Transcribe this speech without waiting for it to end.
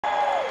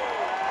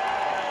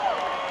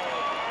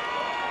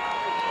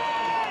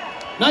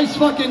Nice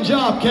fucking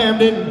job,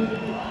 Camden.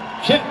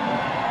 Shit.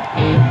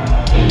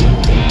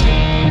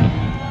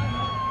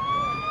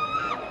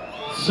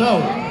 So,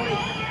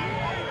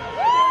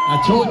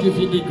 I told you if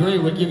you did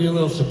great, we'd give you a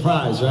little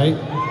surprise, right?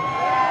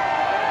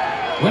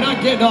 We're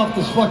not getting off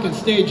this fucking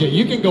stage yet.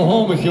 You can go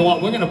home if you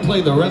want. We're gonna play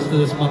the rest of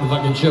this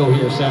motherfucking show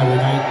here Saturday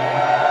night.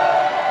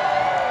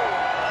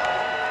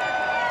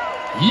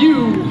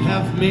 You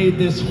have made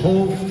this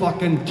whole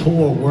fucking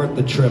tour worth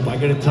the trip. I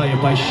gotta tell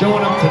you, by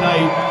showing up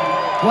tonight,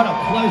 what a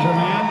pleasure,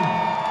 man.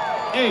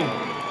 Hey,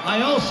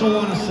 I also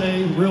want to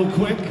say real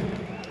quick,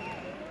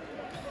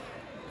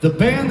 the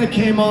band that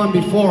came on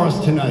before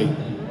us tonight,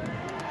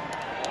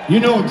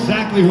 you know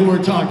exactly who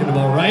we're talking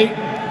about, right?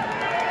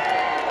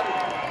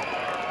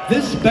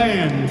 This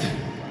band,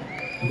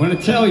 I'm going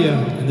to tell you,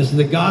 and this is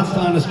the God's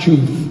honest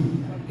truth,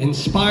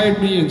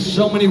 inspired me in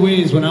so many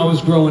ways when I was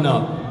growing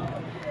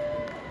up.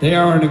 They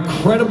are an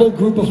incredible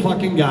group of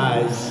fucking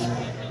guys.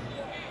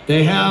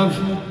 They have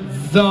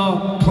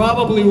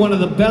probably one of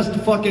the best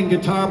fucking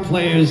guitar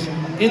players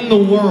in the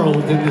world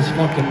in this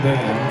fucking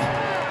band.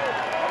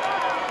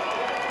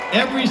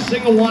 Every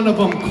single one of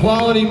them,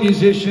 quality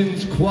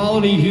musicians,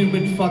 quality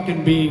human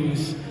fucking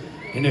beings.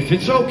 And if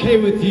it's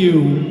okay with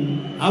you,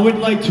 I would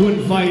like to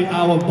invite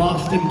our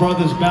Boston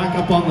brothers back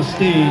up on the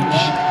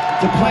stage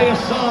to play a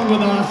song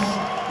with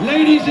us.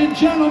 Ladies and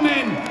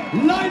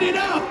gentlemen, light it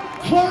up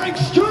for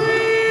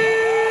Extreme!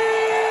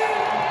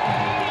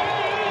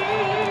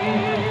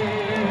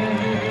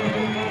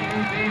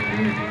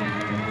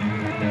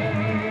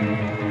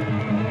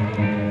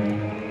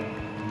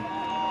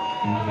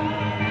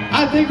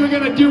 I think we're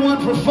gonna do one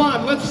for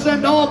fun. Let's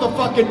send all the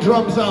fucking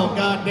drums out,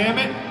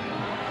 goddammit.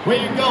 Where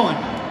you going?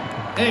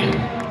 Hey,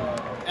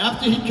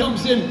 after he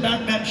comes in,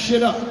 back that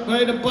shit up.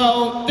 Right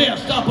about there,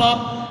 stop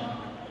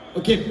up.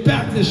 Okay,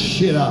 back this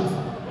shit up.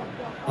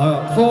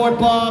 Forward,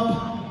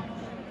 Bob.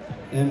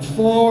 And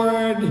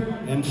forward,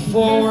 and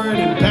forward,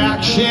 and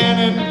back,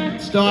 Shannon.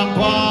 Stop,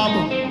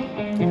 Bob.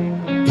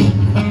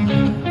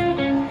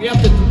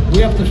 we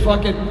have to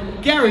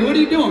fucking... Gary, what are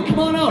you doing? Come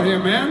on out here,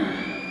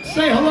 man.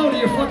 Say hello to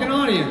your fucking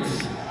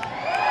audience.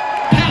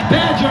 Pat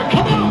Badger,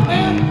 come on,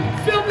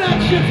 man. Film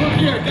that shit from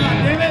here,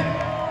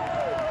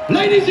 goddammit.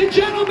 Ladies and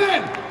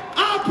gentlemen,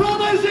 our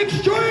brothers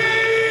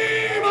Extreme!